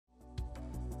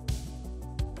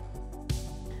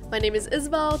My name is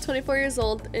Isabel, 24 years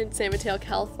old, in San Mateo,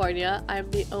 California.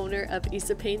 I'm the owner of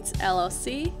Isa Paints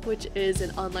LLC, which is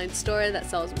an online store that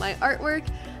sells my artwork.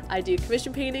 I do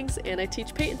commission paintings and I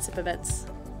teach paint and sip events.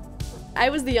 I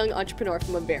was the young entrepreneur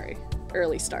from a very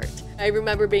early start. I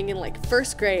remember being in like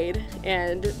first grade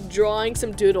and drawing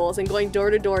some doodles and going door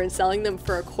to door and selling them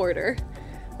for $0.25.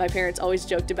 My parents always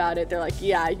joked about it. They're like,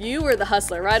 yeah, you were the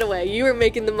hustler right away. You were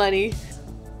making the money.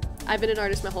 I've been an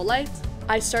artist my whole life.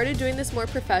 I started doing this more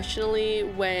professionally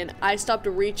when I stopped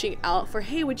reaching out for,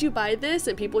 hey, would you buy this?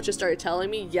 And people just started telling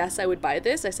me, yes, I would buy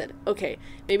this. I said, okay,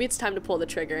 maybe it's time to pull the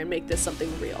trigger and make this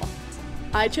something real.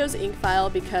 I chose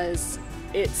Incfile because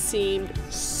it seemed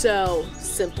so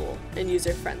simple and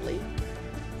user-friendly.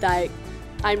 That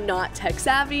I'm not tech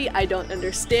savvy, I don't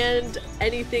understand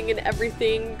anything and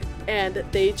everything, and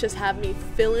they just have me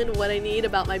fill in what I need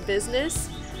about my business.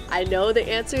 I know the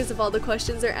answers of all the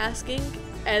questions they're asking,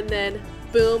 and then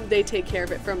boom, they take care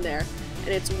of it from there. And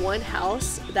it's one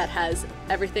house that has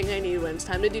everything I need when it's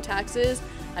time to do taxes.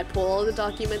 I pull all the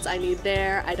documents I need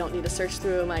there. I don't need to search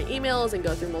through my emails and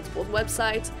go through multiple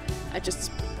websites. I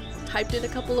just typed in a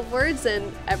couple of words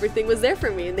and everything was there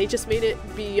for me, and they just made it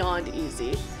beyond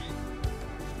easy.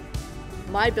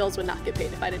 My bills would not get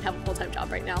paid if I didn't have a full-time job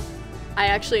right now. I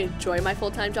actually enjoy my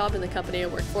full-time job in the company I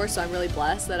work for, so I'm really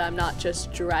blessed that I'm not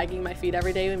just dragging my feet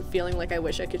every day and feeling like I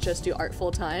wish I could just do art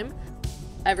full-time.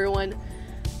 Everyone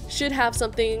should have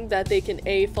something that they can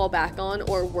A, fall back on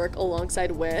or work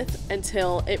alongside with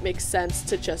until it makes sense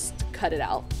to just cut it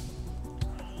out.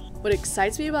 What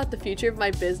excites me about the future of my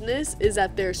business is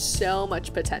that there's so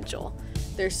much potential.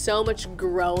 There's so much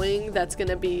growing that's going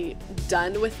to be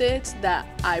done with it that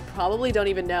I probably don't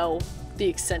even know the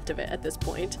extent of it at this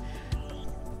point.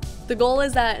 The goal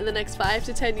is that in the next 5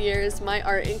 to 10 years, my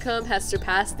art income has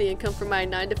surpassed the income from my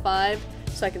 9-to-5,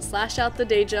 so I can slash out the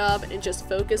day job and just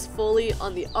focus fully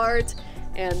on the art,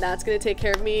 and that's going to take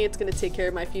care of me. It's going to take care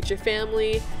of my future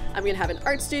family. I'm going to have an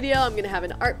art studio, I'm going to have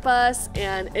an art bus,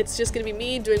 and it's just going to be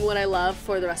me doing what I love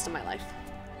for the rest of my life.